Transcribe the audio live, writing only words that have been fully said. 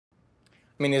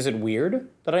I mean, is it weird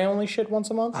that I only shit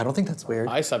once a month? I don't think that's weird.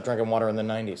 I stopped drinking water in the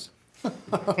 90s.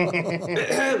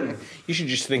 You should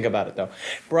just think about it, though.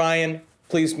 Brian,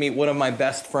 please meet one of my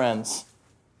best friends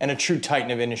and a true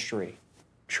titan of industry,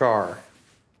 Char.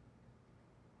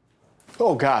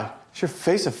 Oh, God. Is your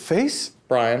face a face?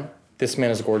 Brian, this man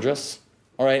is gorgeous.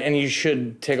 All right, and you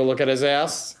should take a look at his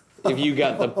ass. If you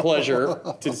got the pleasure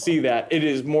to see that, it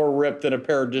is more ripped than a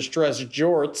pair of distressed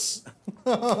jorts.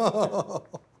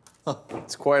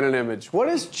 It's quite an image. What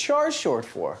is Char short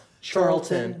for?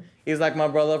 Carlton. He's like my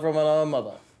brother from another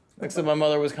mother. Except my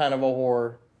mother was kind of a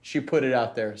whore. She put it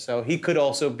out there, so he could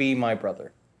also be my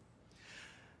brother.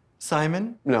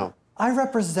 Simon? No. I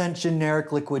represent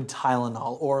generic liquid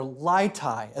Tylenol, or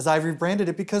Lai-Tai, as I've rebranded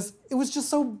it because it was just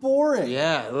so boring.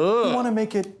 Yeah, We want to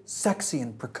make it sexy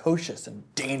and precocious and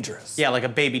dangerous. Yeah, like a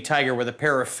baby tiger with a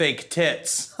pair of fake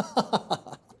tits.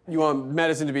 You want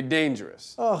medicine to be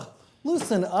dangerous? Oh,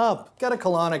 loosen up. Get a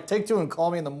colonic, take 2 and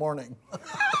call me in the morning.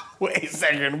 Wait a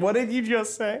second, what did you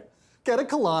just say? Get a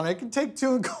colonic and take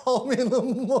 2 and call me in the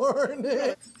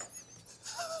morning.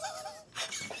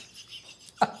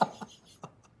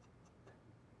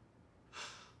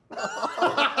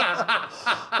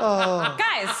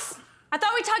 Guys, I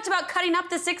thought we talked about cutting up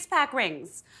the 6-pack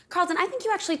rings. Carlton, I think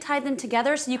you actually tied them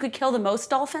together so you could kill the most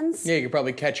dolphins. Yeah, you could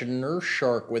probably catch a nurse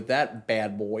shark with that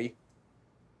bad boy.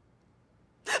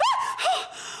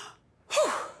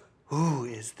 Who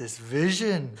is this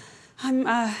vision?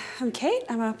 I'm Kate.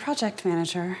 I'm a project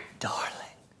manager.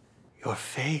 Darling, your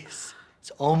face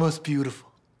is almost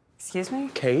beautiful. Excuse me?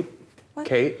 Kate? What?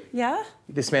 Kate? Yeah?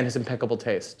 This man has impeccable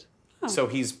taste. Oh. So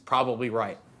he's probably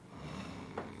right.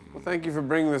 Well, thank you for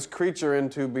bringing this creature in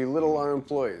to belittle our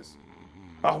employees.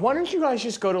 Why don't you guys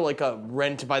just go to like a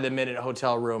rent-by-the-minute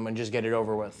hotel room and just get it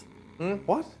over with?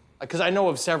 What? Because I know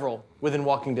of several within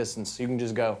walking distance, so you can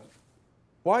just go.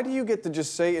 Why do you get to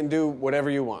just say and do whatever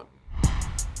you want?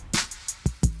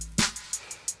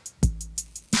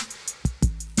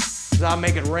 Cause I'll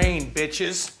make it rain,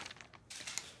 bitches.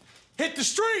 Hit the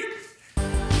street!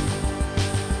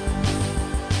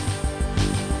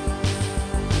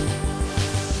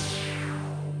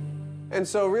 And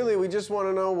so really, we just want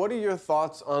to know, what are your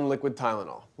thoughts on liquid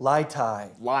Tylenol? Lai-Tai.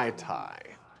 Lai-Tai.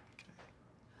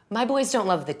 My boys don't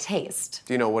love the taste.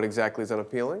 Do you know what exactly is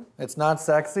unappealing? It's not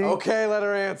sexy. Okay, let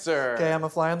her answer. Okay, I'm a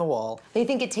fly on the wall. They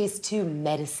think it tastes too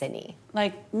medicine-y.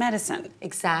 Like medicine.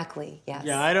 Exactly, yes.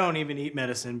 Yeah, I don't even eat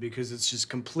medicine because it's just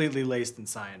completely laced in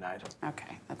cyanide.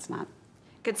 Okay, that's not.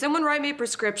 Could someone write me a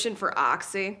prescription for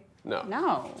Oxy? No.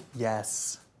 No.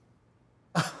 Yes.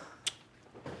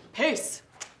 Pace.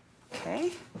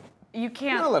 Okay. You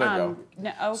can't. I'll let it go.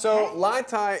 No, okay. So,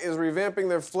 Lai-Tai is revamping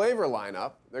their flavor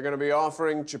lineup. They're going to be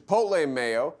offering Chipotle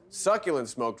mayo, succulent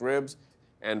smoked ribs,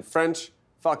 and French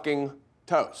fucking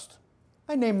toast.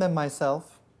 I named them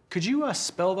myself. Could you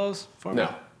spell those for me?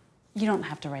 No. You don't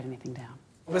have to write anything down.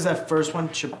 What was that first one?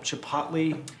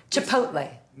 Chipotle? Chipotle.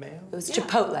 Mayo? It was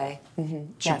Chipotle.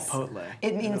 Yes. Chipotle.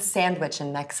 It means sandwich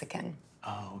in Mexican.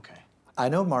 Oh, okay. I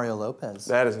know Mario Lopez.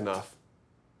 That is enough.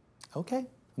 Okay,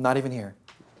 I'm not even here.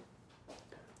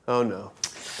 Oh, no.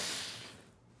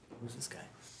 Who's this guy?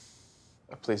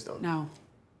 Please don't. No.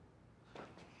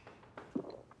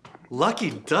 Lucky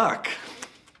duck.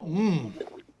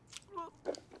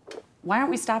 Why aren't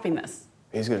we stopping this?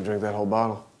 He's going to drink that whole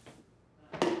bottle.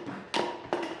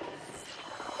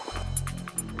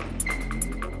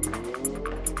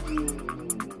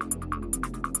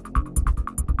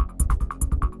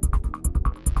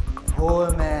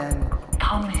 Poor man,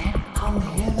 come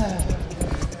hither.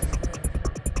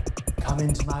 Come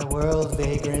into my world,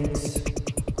 vagrant.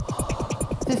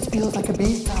 This feels like a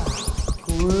B-side.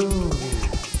 Groovy.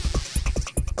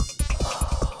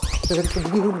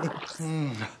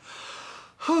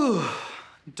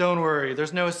 Don't worry,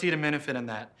 there's no acetaminophen in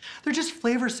that. They're just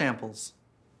flavor samples.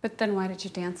 But then why did you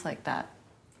dance like that?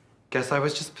 Guess I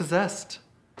was just possessed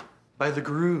by the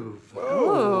groove.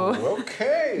 Oh,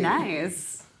 okay.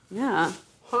 Nice. Yeah.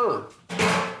 Huh.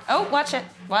 Oh, watch it.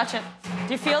 Watch it.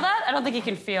 Do you feel that? I don't think you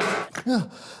can feel it.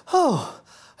 Oh,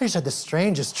 I just had the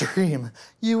strangest dream.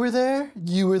 You were there?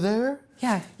 You were there?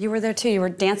 Yeah, you were there too. You were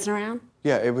dancing around.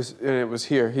 Yeah, it was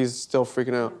here. He's still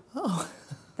freaking out. Oh.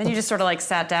 Then you just sort of like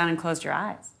sat down and closed your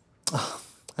eyes. Oh,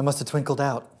 I must have twinkled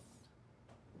out.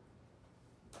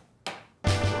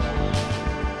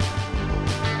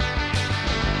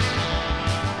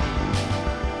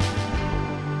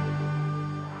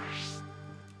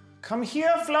 Come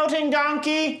here, floating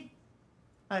donkey.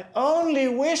 I only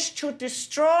wish to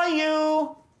destroy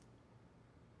you.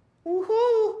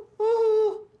 Woohoo,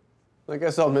 woohoo. I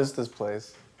guess I'll miss this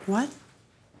place. What?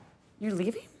 You're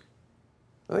leaving?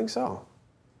 I think so.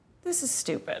 This is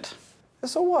stupid.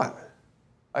 So what?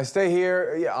 I stay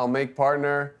here, yeah, I'll make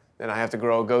partner, then I have to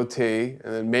grow a goatee,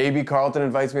 and then maybe Carlton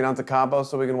invites me down to Cabo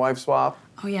so we can wife swap.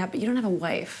 Oh, yeah, but you don't have a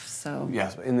wife, so.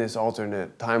 Yes, but in this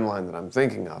alternate timeline that I'm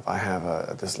thinking of, I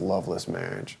have this loveless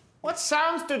marriage. What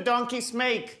sounds do donkeys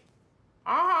make?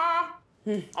 Ah.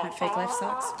 That fake life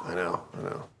sucks. I know.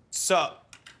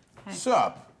 Sup?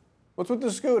 Sup? What's with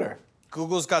the scooter?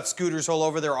 Google's got scooters all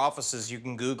over their offices. You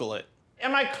can Google it.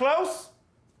 Am I close?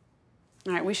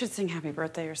 All right, we should sing happy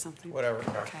birthday or something. Whatever.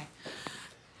 Okay.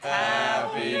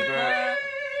 Happy birthday.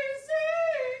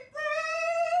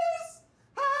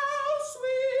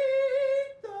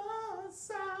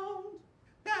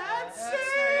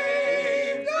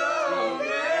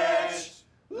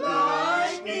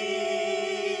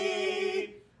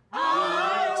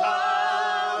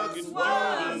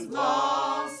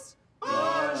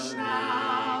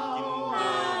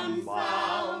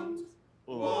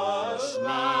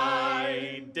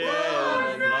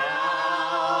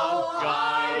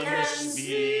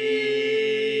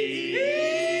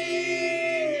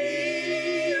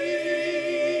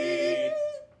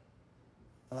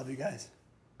 I love you guys.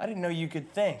 I didn't know you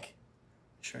could think.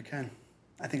 Sure can.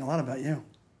 I think a lot about you.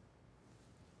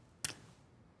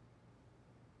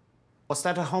 Was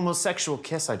that a homosexual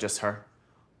kiss I just heard?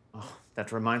 Oh,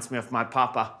 that reminds me of my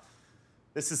papa.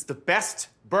 This is the best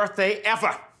birthday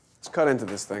ever. Let's cut into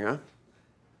this thing, huh?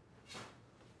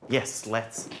 Yes,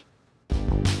 let's.